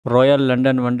Royal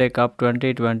London One Day Cup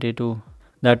 2022.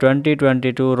 The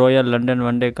 2022 Royal London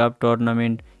One Day Cup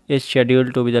tournament is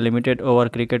scheduled to be the limited over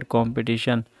cricket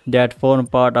competition that form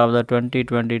part of the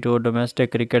 2022 domestic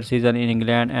cricket season in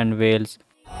England and Wales.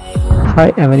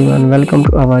 Hi everyone, welcome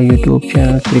to our YouTube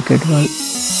channel Cricket World.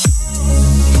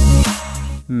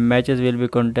 Matches will be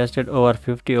contested over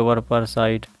 50 over per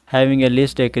side, having a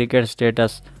list A cricket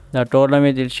status. The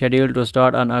tournament is scheduled to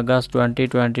start on August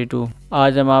 2022.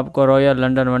 आज हम आपको royal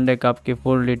London one day cup की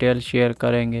full detail share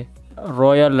करेंगे।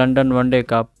 Royal London one day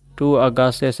cup 2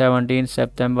 अगस्त से 17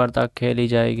 सितंबर तक खेली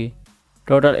जाएगी।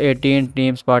 Total 18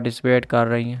 teams participate कर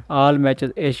रही हैं। ऑल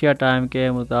मैचेस एशिया टाइम के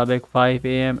मुताबिक 5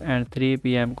 AM एंड 3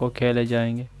 PM को खेले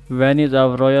जाएंगे। Venues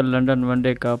of royal London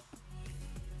one day cup: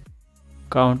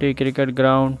 county cricket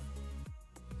ground,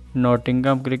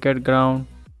 Nottingham cricket ground,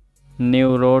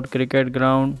 new road cricket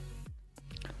ground,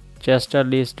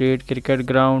 चेस्टरली street cricket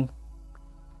ground,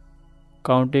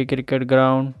 county cricket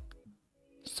ground,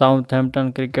 Southampton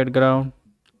cricket ground,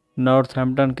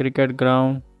 Northampton cricket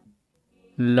ground,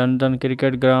 London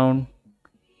cricket ground,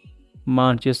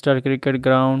 Manchester cricket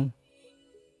ground,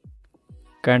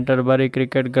 Canterbury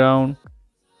cricket ground,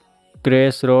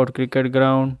 grace road cricket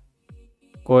ground,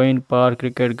 queen park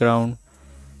cricket ground.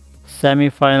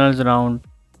 Semifinals round: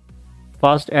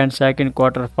 first and second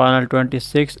quarter final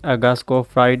 26 अगस्त को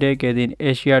Friday के दिन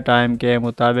Asia time के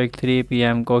मुताबिक 3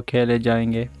 PM को खेले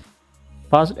जाएंगे।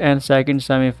 First and second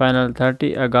semifinal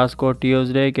 30 अगस्त को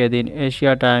Tuesday के दिन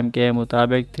एशिया टाइम के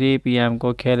मुताबिक 3 PM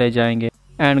को खेले जाएंगे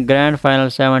एंड ग्रैंड फाइनल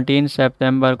 17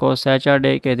 सितंबर को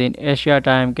सैटरडे के दिन एशिया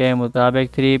टाइम के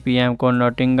मुताबिक 3 PM को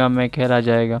नॉटिंघम में खेला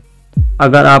जाएगा।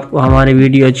 अगर आपको हमारी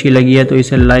वीडियो अच्छी लगी है तो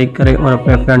इसे लाइक करें और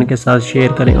अपने फ्रेंड के साथ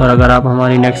शेयर करें, और अगर आप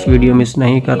हमारी नेक्स्ट वीडियो मिस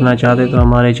नहीं करना चाहते तो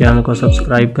हमारे चैनल को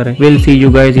सब्सक्राइब करें। Will see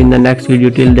you guys in the next video,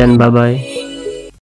 till then bye bye.